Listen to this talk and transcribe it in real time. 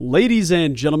Ladies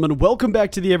and gentlemen, welcome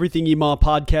back to the Everything EMA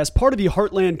podcast, part of the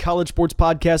Heartland College Sports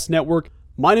Podcast Network.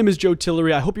 My name is Joe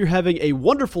Tillery. I hope you're having a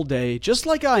wonderful day, just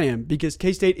like I am, because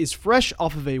K-State is fresh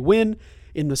off of a win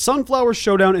in the Sunflower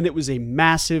Showdown, and it was a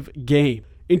massive game.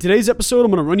 In today's episode,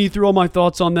 I'm going to run you through all my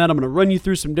thoughts on that. I'm going to run you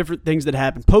through some different things that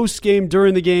happened post-game,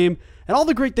 during the game, and all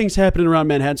the great things happening around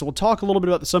Manhattan. So we'll talk a little bit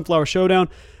about the Sunflower Showdown,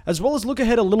 as well as look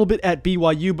ahead a little bit at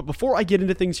BYU. But before I get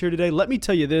into things here today, let me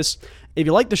tell you this. If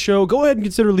you like the show, go ahead and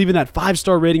consider leaving that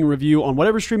 5-star rating and review on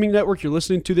whatever streaming network you're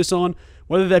listening to this on,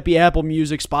 whether that be Apple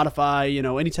Music, Spotify,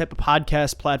 any type of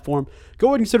podcast platform. Go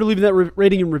ahead and consider leaving that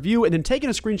rating and review, and then taking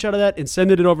a screenshot of that and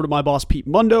sending it over to my boss, Pete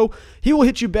Mundo. He will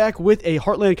hit you back with a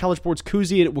Heartland College Sports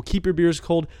koozie, and it will keep your beers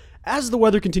cold as the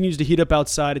weather continues to heat up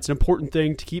outside. It's an important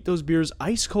thing to keep those beers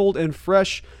ice cold and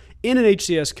fresh in an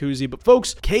HCS koozie. But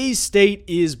folks, K-State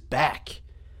is back.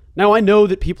 Now, I know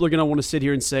that people are going to want to sit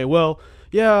here and say, well,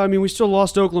 yeah, I mean, we still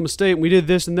lost to Oklahoma State, and we did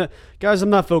this and that. Guys, I'm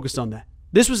not focused on that.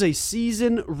 This was a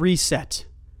season reset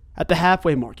at the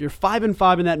halfway mark. You're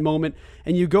 5-5 in that moment,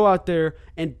 and you go out there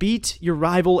and beat your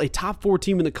rival, a top 4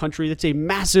 team in the country. That's a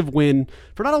massive win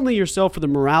for not only yourself, for the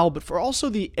morale, but for also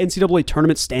the NCAA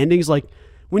tournament standings. Like,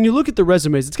 when you look at the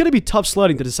resumes, it's going to be tough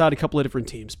sledding to decide a couple of different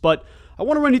teams. But I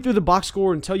want to run you through the box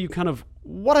score and tell you kind of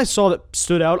what I saw that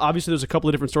stood out. Obviously, there's a couple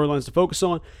of different storylines to focus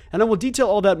on, and I will detail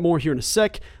all that more here in a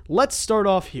sec. Let's start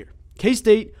off here.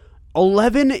 K-State,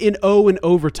 11-0 in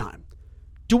overtime.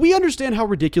 Do we understand how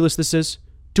ridiculous this is?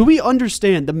 Do we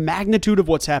understand the magnitude of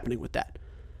what's happening with that?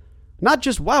 Not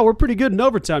just, wow, we're pretty good in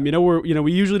overtime.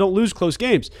 We usually don't lose close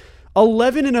games.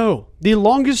 11-0, the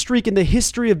longest streak in the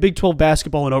history of Big 12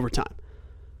 basketball in overtime.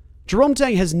 Jerome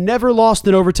Tang has never lost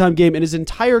an overtime game in his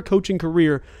entire coaching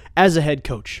career as a head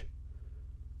coach.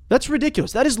 That's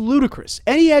ridiculous. That is ludicrous.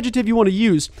 Any adjective you want to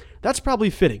use, that's probably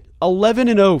fitting.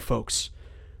 11-0, folks.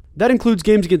 That includes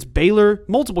games against Baylor,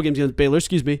 multiple games against Baylor,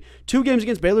 2 games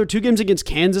against Baylor, 2 games against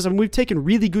Kansas. I mean, we've taken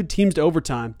really good teams to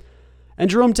overtime. And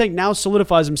Jerome Tang now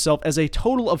solidifies himself as a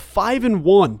total of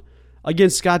 5-1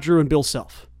 against Scott Drew and Bill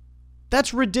Self.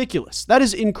 That's ridiculous. That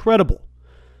is incredible.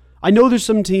 I know there's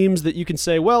some teams that you can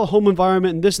say, well, home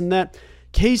environment and this and that.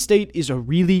 K-State is a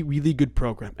really, really good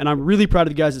program, and I'm really proud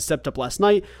of the guys that stepped up last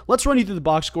night. Let's run you through the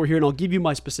box score here, and I'll give you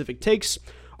my specific takes.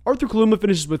 Arthur Kaluma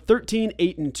finishes with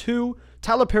 13-8-2.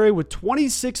 Tyler Perry with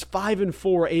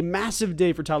 26-5-4, a massive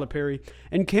day for Tyler Perry.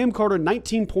 And Cam Carter,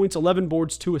 19 points, 11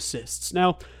 boards, 2 assists.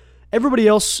 Now, everybody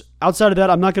else outside of that,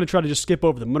 I'm not going to try to just skip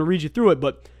over them. I'm going to read you through it,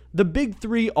 but the big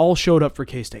 3 all showed up for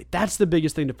K-State. That's the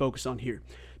biggest thing to focus on here.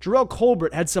 Jarrell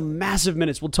Colbert had some massive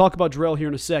minutes. We'll talk about Jarrell here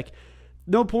in a sec.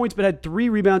 No points, but had 3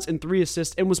 rebounds and 3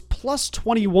 assists, and was plus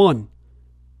 21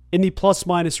 in the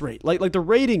plus-minus rate. Like the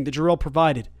rating that Jarrell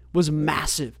provided was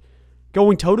massive,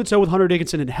 going toe-to-toe with Hunter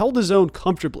Dickinson and held his own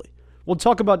comfortably. We'll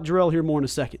talk about Jarrell here more in a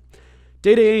second.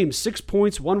 Data Ames, 6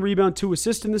 points, 1 rebound, 2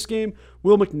 assists in this game.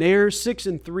 Will McNair,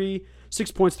 6-3,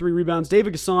 6 points, 3 rebounds.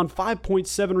 David Gasson,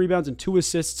 5.7 rebounds and 2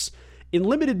 assists in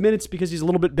limited minutes because he's a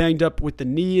little bit banged up with the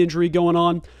knee injury going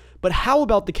on. But how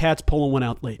about the Cats pulling one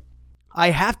out late?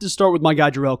 I have to start with my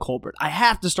guy, Jarrell Colbert. I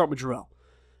have to start with Jarrell.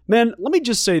 Man, let me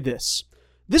just say this.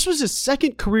 This was his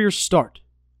second career start,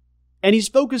 and he's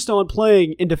focused on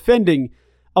playing and defending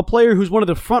a player who's one of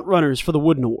the front runners for the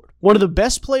Wooden Award, one of the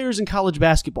best players in college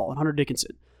basketball, in Hunter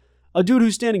Dickinson, a dude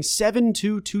who's standing 7'2",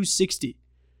 260.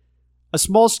 A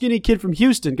small, skinny kid from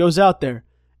Houston goes out there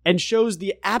and shows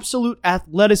the absolute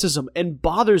athleticism and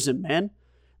bothers him, man.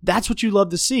 That's what you love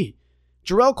to see.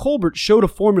 Jarrell Colbert showed a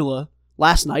formula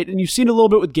last night, and you've seen a little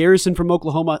bit with Garrison from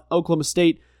Oklahoma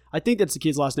State. I think that's the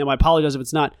kid's last name. I apologize if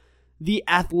it's not. The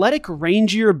athletic,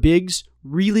 rangier bigs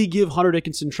really give Hunter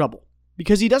Dickinson trouble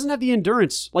because he doesn't have the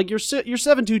endurance. Like, you're 7'2",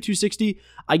 260.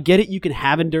 I get it. You can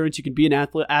have endurance. You can be an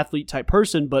athlete type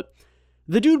person, but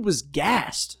the dude was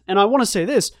gassed. And I want to say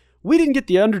this. We didn't get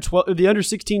the under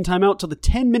 16 timeout till the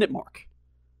 10-minute mark.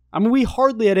 I mean, we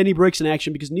hardly had any breaks in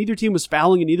action because neither team was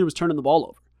fouling and neither was turning the ball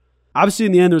over. Obviously,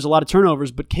 in the end, there was a lot of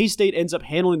turnovers, but K-State ends up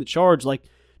handling the charge. Like,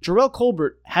 Jarrell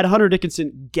Colbert had Hunter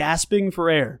Dickinson gasping for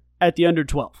air at the under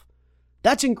 12.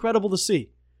 That's incredible to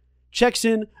see. Checks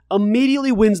in,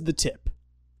 immediately wins the tip.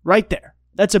 Right there.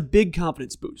 That's a big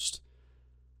confidence boost.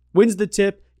 Wins the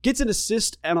tip, gets an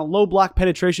assist and a low block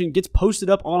penetration, gets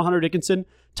posted up on Hunter Dickinson,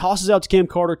 tosses out to Cam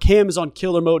Carter. Cam is on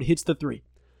killer mode, hits the 3.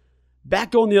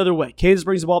 Back going the other way. Kansas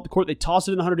brings the ball up the court. They toss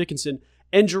it into Hunter Dickinson,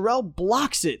 and Jarrell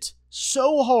blocks it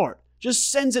so hard.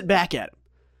 Just sends it back at him.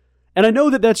 And I know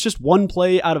that that's just one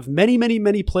play out of many, many,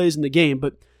 many plays in the game,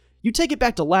 but you take it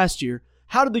back to last year.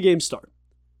 How did the game start?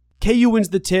 KU wins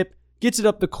the tip, gets it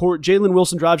up the court. Jalen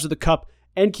Wilson drives to the cup,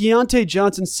 and Keontae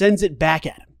Johnson sends it back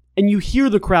at him. and you hear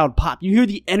the crowd pop. You hear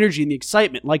the energy and the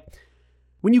excitement. Like,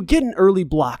 when you get an early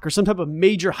block or some type of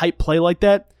major hype play like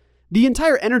that, the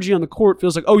entire energy on the court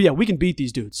feels like, oh yeah, we can beat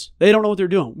these dudes. They don't know what they're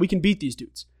doing. We can beat these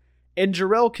dudes. And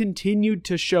Jarrell continued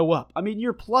to show up. I mean,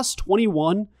 you're plus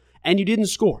 21 and you didn't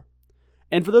score.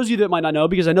 And for those of you that might not know,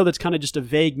 because I know that's kind of just a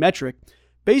vague metric,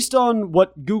 based on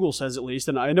what Google says at least,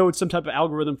 and I know it's some type of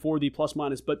algorithm for the plus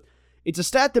minus, but it's a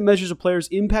stat that measures a player's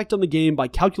impact on the game by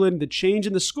calculating the change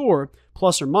in the score,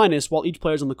 plus or minus, while each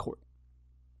player's on the court.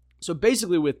 So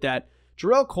basically with that,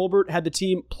 Jarrell Colbert had the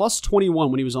team plus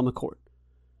 21 when he was on the court.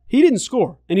 He didn't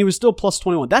score, and he was still plus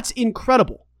 21. That's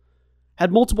incredible.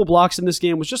 Had multiple blocks in this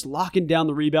game, was just locking down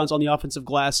the rebounds on the offensive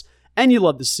glass, and you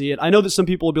love to see it. I know that some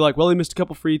people will be like, well, he missed a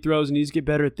couple free throws and he needs to get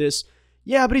better at this.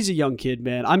 Yeah, but he's a young kid,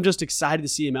 man. I'm just excited to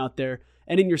see him out there.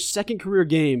 And in your second career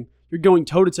game, you're going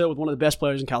toe-to-toe with one of the best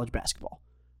players in college basketball.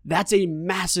 That's a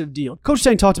massive deal. Coach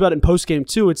Tang talked about it in postgame,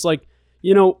 too. It's like,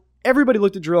 everybody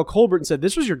looked at Jarrell Colbert and said,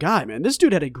 this was your guy, man. This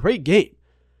dude had a great game.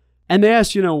 And they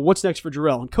asked, what's next for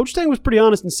Jarrell? And Coach Tang was pretty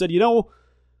honest and said,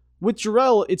 with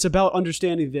Jarrell, it's about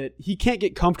understanding that he can't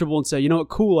get comfortable and say,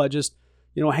 cool, I just,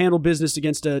 handle business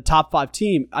against a top 5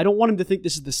 team. I don't want him to think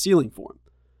this is the ceiling for him.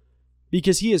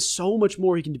 Because he has so much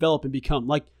more he can develop and become.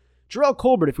 Like Jarrell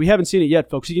Colbert, if we haven't seen it yet,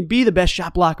 folks, he can be the best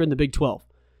shot blocker in the Big 12.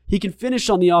 He can finish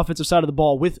on the offensive side of the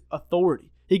ball with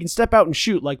authority. He can step out and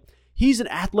shoot. Like, he's an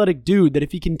athletic dude that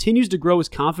if he continues to grow his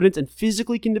confidence and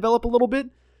physically can develop a little bit,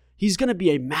 he's going to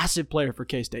be a massive player for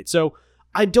K-State. So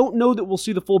I don't know that we'll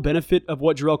see the full benefit of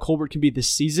what Jarrell Colbert can be this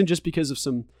season just because of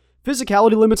some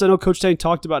physicality limits. I know Coach Tang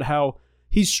talked about how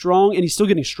he's strong and he's still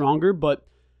getting stronger, but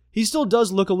he still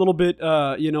does look a little bit,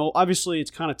 obviously it's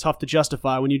kind of tough to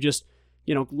justify when you just,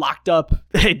 locked up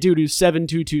a dude who's 7'2",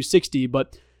 260,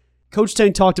 but Coach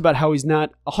Tang talked about how he's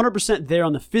not 100% there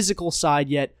on the physical side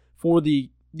yet for the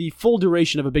full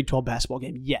duration of a Big 12 basketball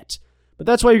game yet. But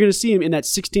that's why you're going to see him in that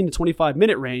 16 to 25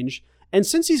 minute range. And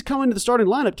since he's come into the starting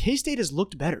lineup, K-State has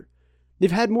looked better.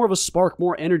 They've had more of a spark,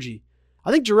 more energy.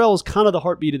 I think Jarrell is kind of the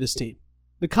heartbeat of this team.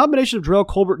 The combination of Jarrell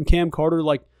Colbert and Cam Carter,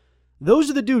 those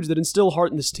are the dudes that instill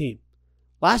heart in this team.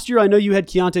 Last year, I know you had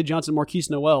Keontae Johnson, Marquise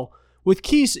Noel. With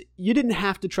Keese, you didn't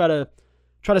have to try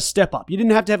to step up. You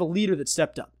didn't have to have a leader that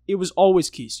stepped up. It was always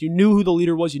Keese. You knew who the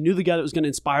leader was. You knew the guy that was going to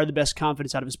inspire the best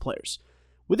confidence out of his players.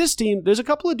 With this team, there's a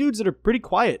couple of dudes that are pretty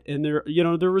quiet and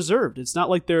they're reserved. It's not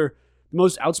like they're the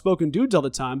most outspoken dudes all the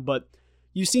time, but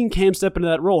you've seen Cam step into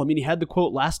that role. I mean, he had the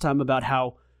quote last time about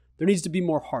how there needs to be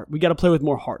more heart. We got to play with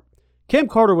more heart. Cam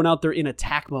Carter went out there in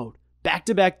attack mode.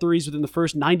 Back-to-back threes within the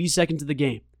first 90 seconds of the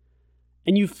game.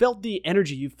 And you felt the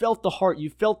energy, you felt the heart, you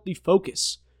felt the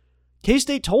focus.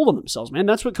 K-State told on themselves, man.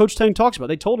 That's what Coach Tang talks about.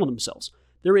 They told on themselves.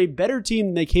 They're a better team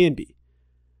than they can be.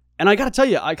 And I got to tell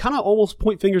you, I kind of almost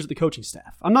point fingers at the coaching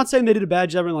staff. I'm not saying they did a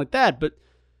bad job or anything like that, but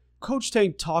Coach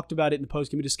Tang talked about it in the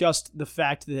postgame. He discussed the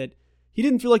fact that he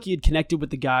didn't feel like he had connected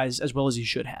with the guys as well as he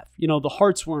should have. The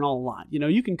hearts weren't all aligned.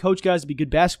 You can coach guys to be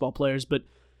good basketball players, but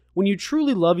when you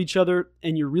truly love each other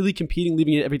and you're really competing,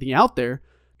 leaving everything out there,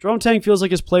 Jerome Tang feels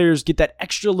like his players get that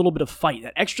extra little bit of fight,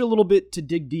 that extra little bit to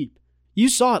dig deep. You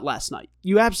saw it last night.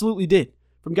 You absolutely did.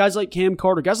 From guys like Cam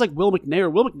Carter, guys like Will McNair.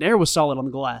 Will McNair was solid on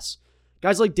the glass.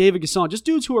 Guys like David Gasson, just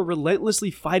dudes who are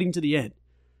relentlessly fighting to the end.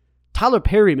 Tyler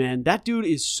Perry, man, that dude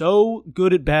is so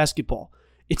good at basketball.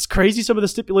 It's crazy some of the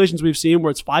stipulations we've seen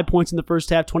where it's 5 points in the first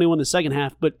half, 21 in the second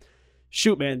half, but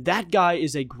shoot, man, that guy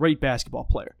is a great basketball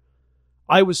player.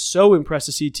 I was so impressed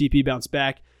to see TP bounce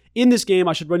back. In this game,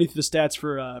 I should run you through the stats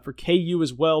for KU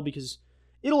as well because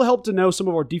it'll help to know some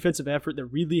of our defensive effort that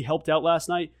really helped out last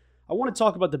night. I want to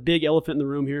talk about the big elephant in the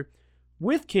room here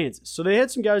with Kansas. So they had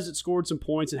some guys that scored some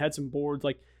points and had some boards.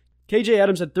 Like KJ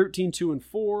Adams had 13, 2, and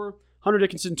 4. Hunter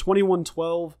Dickinson, 21,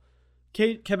 12.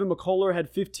 Kevin McCullough had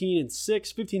 15,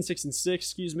 6,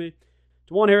 excuse me.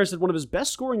 DeJuan Harris had one of his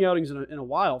best scoring outings in a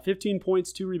while. 15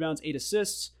 points, 2 rebounds, 8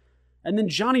 assists. And then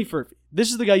Johnny Furphy.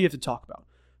 This is the guy you have to talk about.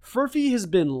 Furphy has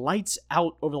been lights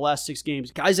out over the last 6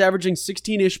 games. Guy's averaging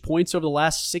 16-ish points over the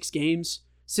last 6 games.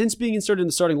 Since being inserted in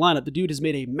the starting lineup, the dude has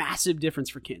made a massive difference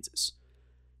for Kansas.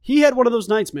 He had one of those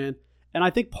nights, man. And I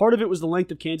think part of it was the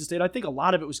length of Kansas State. I think a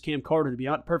lot of it was Cam Carter, to be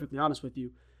perfectly honest with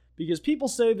you. Because people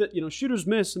say that, shooters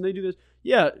miss and they do this.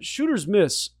 Yeah, shooters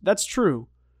miss. That's true.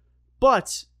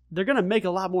 But they're going to make a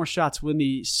lot more shots when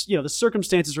the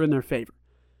circumstances are in their favor.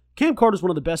 Cam Carter is one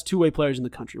of the best two-way players in the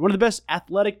country. One of the best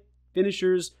athletic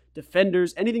finishers,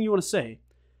 defenders, anything you want to say.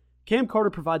 Cam Carter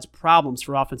provides problems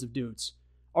for offensive dudes.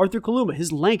 Arthur Kaluma,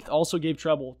 his length also gave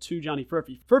trouble to Johnny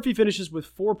Furphy. Furphy finishes with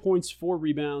 4 points, 4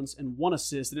 rebounds, and 1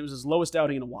 assist, and it was his lowest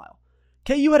outing in a while.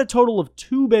 KU had a total of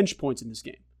 2 bench points in this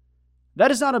game.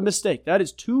 That is not a mistake. That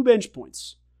is 2 bench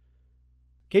points.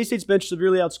 K-State's bench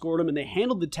severely outscored them, and they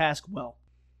handled the task well.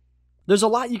 There's a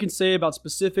lot you can say about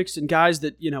specifics and guys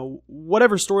that,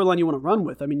 whatever storyline you want to run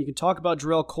with. I mean, you can talk about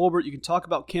Jarrell Colbert, you can talk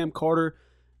about Cam Carter.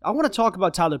 I want to talk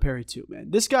about Tyler Perry too, man.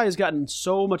 This guy has gotten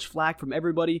so much flack from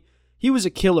everybody. He was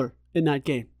a killer in that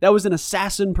game. That was an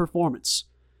assassin performance.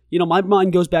 My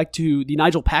mind goes back to the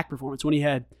Nigel Pack performance when he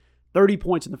had 30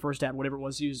 points in the first half, whatever it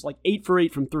was. He was like 8 for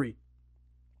 8 from 3.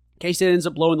 K-State ends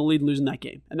up blowing the lead and losing that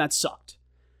game, and that sucked.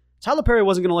 Tyler Perry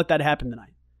wasn't going to let that happen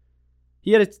tonight.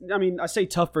 He had, I say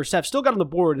tough first half, still got on the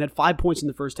board and had 5 points in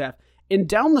the first half, and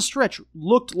down the stretch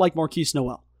looked like Marquise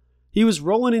Noel. He was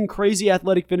rolling in crazy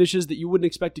athletic finishes that you wouldn't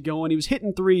expect to go in. He was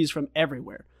hitting threes from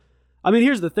everywhere. I mean,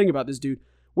 here's the thing about this dude.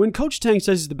 When Coach Tang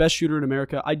says he's the best shooter in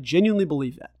America, I genuinely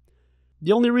believe that.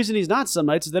 The only reason he's not some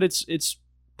nights is that it's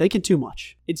thinking too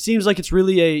much. It seems like it's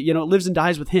really it lives and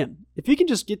dies with him. If he can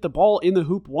just get the ball in the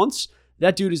hoop once,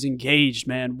 that dude is engaged,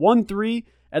 man. 1-3,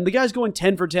 and the guy's going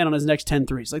 10 for 10 on his next 10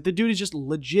 threes. Like, the dude is just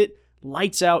legit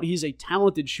lights out. He's a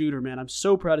talented shooter, man. I'm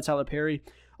so proud of Tyler Perry.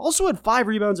 Also had 5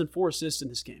 rebounds and 4 assists in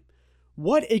this game.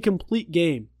 What a complete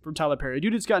game from Tyler Perry.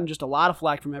 Dude has gotten just a lot of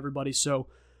flack from everybody, so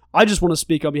I just want to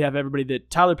speak on behalf of everybody that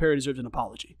Tyler Perry deserves an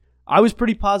apology. I was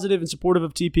pretty positive and supportive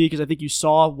of TP because I think you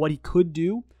saw what he could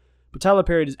do, but Tyler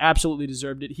Perry has absolutely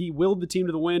deserved it. He willed the team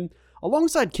to the win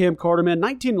alongside Cam Carter, man.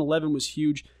 19-11 was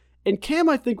huge, and Cam,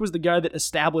 I think, was the guy that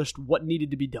established what needed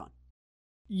to be done.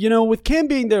 With Cam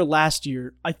being there last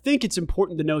year, I think it's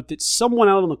important to note that someone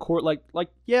out on the court,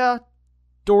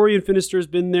 Dorian Finister's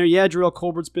been there. Yeah, Jarrell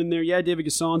Colbert's been there. Yeah, David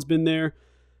Gasson's been there.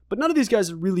 But none of these guys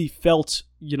have really felt,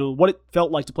 what it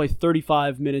felt like to play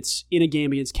 35 minutes in a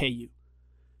game against KU.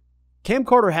 Cam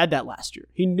Carter had that last year.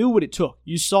 He knew what it took.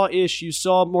 You saw Ish, you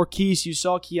saw Marquise, you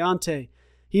saw Keontae.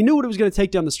 He knew what it was going to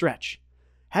take down the stretch.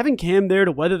 Having Cam there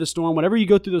to weather the storm, whenever you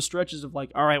go through those stretches of all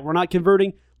right, we're not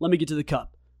converting, let me get to the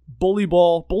cup. Bully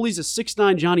ball. Bully's a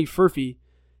 6'9" Johnny Furphy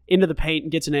into the paint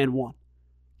and gets an and one.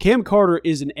 Cam Carter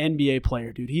is an NBA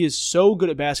player, dude. He is so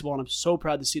good at basketball, and I'm so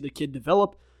proud to see the kid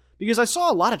develop because I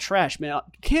saw a lot of trash, man.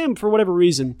 Cam, for whatever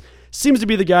reason, seems to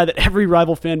be the guy that every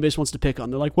rival fan base wants to pick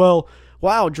on. They're like, well,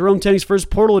 wow, Jerome Tang's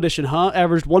first portal edition, huh?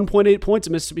 Averaged 1.8 points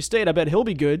at Mississippi State. I bet he'll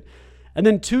be good. And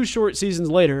then 2 short seasons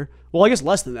later, well, I guess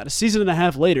less than that, a season and a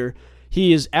half later,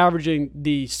 he is averaging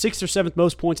the 6th or 7th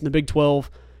most points in the Big 12.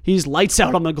 He's lights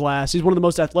out on the glass. He's one of the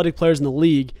most athletic players in the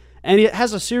league, and he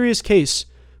has a serious case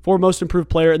for most improved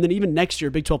player, and then even next year,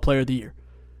 Big 12 Player of the Year.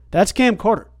 That's Cam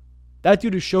Carter. That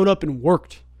dude who showed up and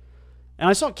worked. And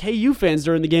I saw KU fans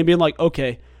during the game being like,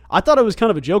 okay, I thought it was kind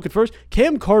of a joke at first.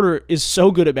 Cam Carter is so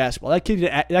good at basketball.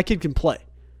 That kid can play.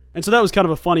 And so that was kind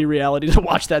of a funny reality to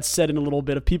watch that set in a little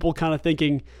bit of people kind of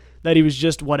thinking that he was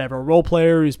just whatever, a role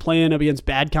player who's playing against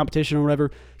bad competition or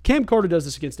whatever. Cam Carter does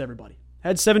this against everybody.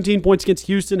 Had 17 points against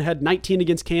Houston, had 19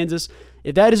 against Kansas.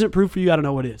 If that isn't proof for you, I don't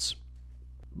know what is.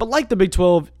 But like the Big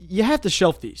 12, you have to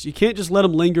shelf these. You can't just let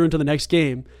them linger into the next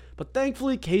game. But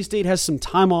thankfully, K-State has some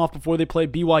time off before they play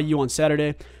BYU on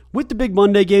Saturday. With the big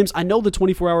Monday games, I know the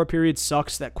 24-hour period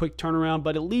sucks, that quick turnaround,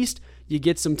 but at least you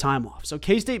get some time off. So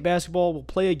K-State basketball will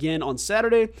play again on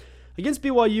Saturday against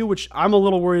BYU, which I'm a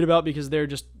little worried about because they're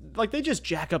just, they just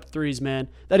jack up threes, man.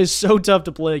 That is so tough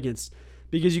to play against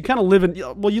because you kind of live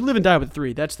and die with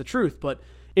 3. That's the truth. But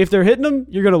if they're hitting them,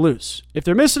 you're going to lose. If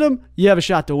they're missing them, you have a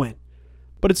shot to win.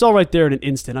 But it's all right there in an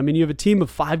instant. I mean, you have a team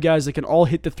of 5 guys that can all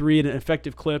hit the 3 at an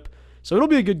effective clip. So it'll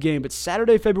be a good game. But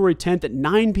Saturday, February 10th at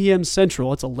 9 p.m.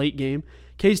 Central, it's a late game.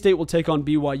 K-State will take on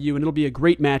BYU, and it'll be a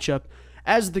great matchup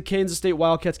as the Kansas State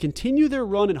Wildcats continue their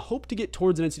run and hope to get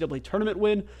towards an NCAA tournament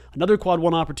win. Another Quad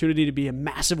 1 opportunity to be a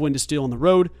massive win to steal on the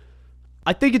road.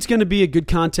 I think it's going to be a good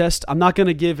contest. I'm not going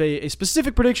to give a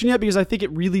specific prediction yet because I think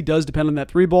it really does depend on that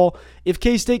 3 ball. If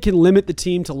K-State can limit the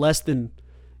team to less than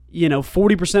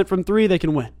 40% from 3, they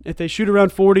can win. If they shoot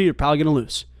around 40, you're probably going to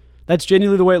lose. That's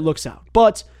genuinely the way it looks out.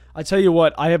 But I tell you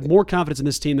what, I have more confidence in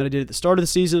this team than I did at the start of the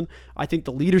season. I think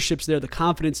the leadership's there, the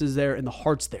confidence is there, and the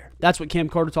heart's there. That's what Cam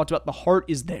Carter talked about. The heart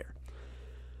is there.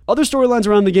 Other storylines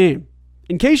around the game.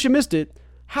 In case you missed it,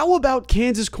 how about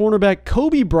Kansas cornerback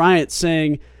Kobe Bryant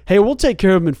saying, hey, we'll take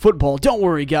care of him in football. Don't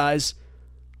worry, guys.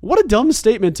 What a dumb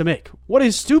statement to make. What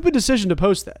a stupid decision to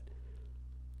post that.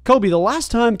 Kobe, the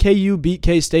last time KU beat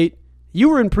K-State, you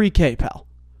were in pre-K, pal.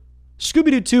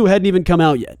 Scooby-Doo 2 hadn't even come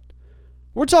out yet.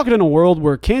 We're talking in a world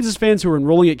where Kansas fans who were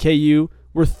enrolling at KU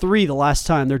were 3 the last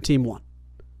time their team won.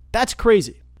 That's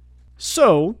crazy.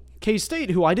 So,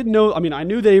 K-State, who I didn't know, I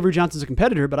knew that Avery Johnson's a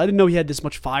competitor, but I didn't know he had this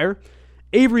much fire.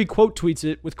 Avery quote tweets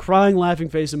it with crying, laughing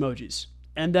face emojis.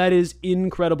 And that is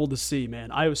incredible to see, man.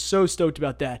 I was so stoked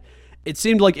about that. It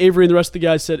seemed like Avery and the rest of the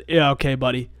guys said, yeah, okay,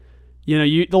 buddy.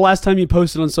 The last time you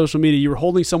posted on social media, you were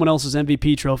holding someone else's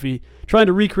MVP trophy, trying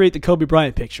to recreate the Kobe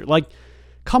Bryant picture. Like,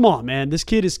 come on, man. This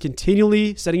kid is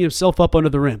continually setting himself up under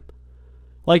the rim.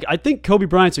 Like, I think Kobe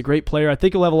Bryant's a great player. I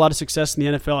think he'll have a lot of success in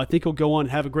the NFL. I think he'll go on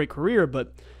and have a great career.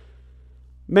 But,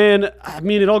 man, I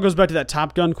mean, it all goes back to that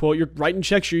Top Gun quote. You're writing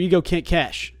checks your ego can't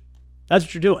cash. That's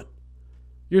what you're doing.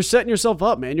 You're setting yourself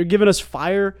up, man. You're giving us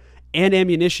fire and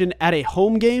ammunition at a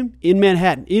home game in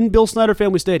Manhattan, in Bill Snyder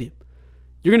Family Stadium.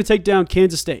 You're going to take down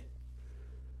Kansas State.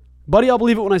 Buddy, I'll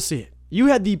believe it when I see it. You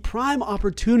had the prime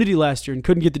opportunity last year and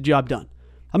couldn't get the job done.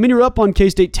 I mean, you're up on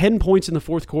K-State 10 points in the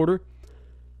fourth quarter,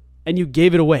 and you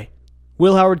gave it away.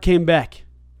 Will Howard came back.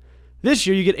 This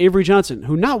year, you get Avery Johnson,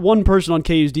 who not one person on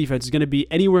KU's defense is going to be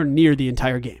anywhere near the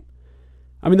entire game.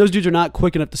 I mean, those dudes are not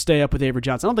quick enough to stay up with Avery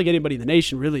Johnson. I don't think anybody in the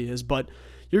nation really is, but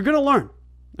you're going to learn.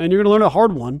 And you're going to learn a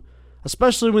hard one,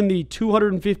 especially when the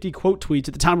 250 quote tweets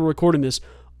at the time of recording this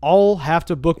all have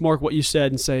to bookmark what you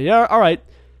said and say, yeah, all right,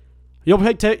 you'll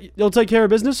take care of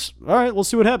business? All right, we'll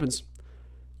see what happens.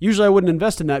 Usually I wouldn't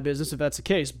invest in that business if that's the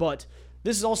case, but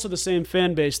this is also the same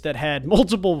fan base that had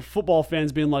multiple football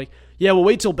fans being like, yeah, well,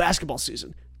 wait till basketball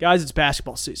season. Guys, it's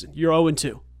basketball season. You're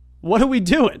 0-2. What are we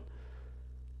doing?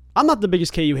 I'm not the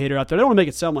biggest KU hater out there. I don't want to make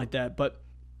it sound like that, but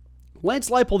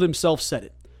Lance Leipold himself said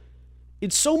it.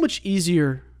 It's so much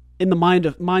easier in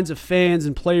the minds of fans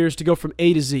and players to go from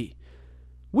A to Z.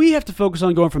 We have to focus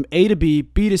on going from A to B,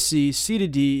 B to C, C to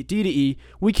D, D to E.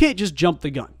 We can't just jump the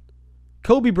gun.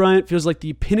 Kobe Bryant feels like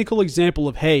the pinnacle example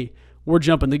of, hey, we're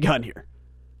jumping the gun here.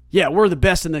 Yeah, we're the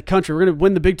best in the country. We're going to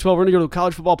win the Big 12. We're going to go to the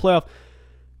college football playoff.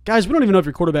 Guys, we don't even know if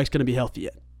your quarterback's going to be healthy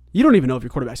yet. You don't even know if your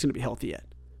quarterback's going to be healthy yet.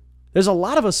 There's a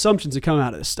lot of assumptions that come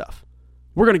out of this stuff.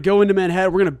 We're going to go into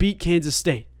Manhattan. We're going to beat Kansas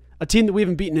State, a team that we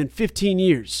haven't beaten in 15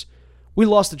 years. We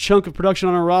lost a chunk of production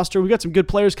on our roster. We got some good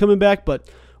players coming back, but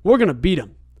we're going to beat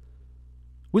them.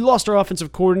 We lost our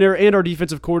offensive coordinator and our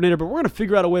defensive coordinator, but we're going to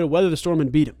figure out a way to weather the storm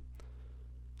and beat them.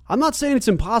 I'm not saying it's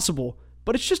impossible,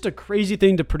 but it's just a crazy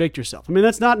thing to predict yourself. I mean,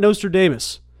 that's not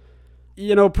Nostradamus.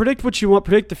 Predict what you want,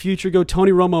 predict the future, go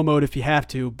Tony Romo mode if you have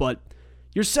to, but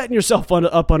you're setting yourself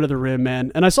up under the rim,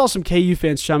 man. And I saw some KU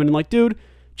fans chiming in like, dude,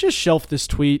 just shelf this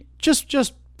tweet.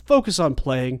 Just focus on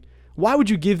playing. Why would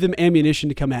you give them ammunition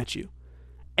to come at you?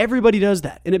 Everybody does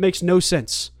that, and it makes no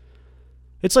sense.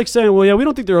 It's like saying, well, yeah, we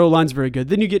don't think their O-line's very good.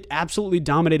 Then you get absolutely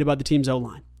dominated by the team's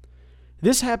O-line.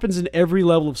 This happens in every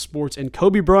level of sports, and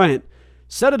Kobe Bryant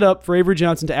set it up for Avery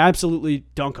Johnson to absolutely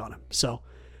dunk on him. So,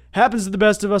 happens to the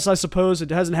best of us, I suppose. It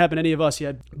hasn't happened to any of us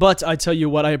yet. But I tell you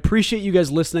what, I appreciate you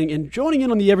guys listening and joining in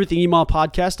on the Everything Email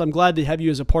podcast. I'm glad to have you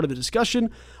as a part of the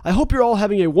discussion. I hope you're all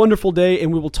having a wonderful day,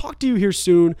 and we will talk to you here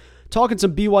soon, talking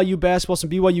some BYU basketball, some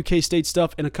BYU K-State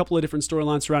stuff, and a couple of different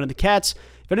storylines surrounding the Cats.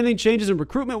 If anything changes in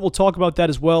recruitment, we'll talk about that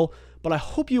as well. But I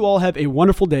hope you all have a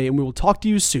wonderful day, and we will talk to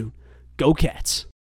you soon. Go Cats.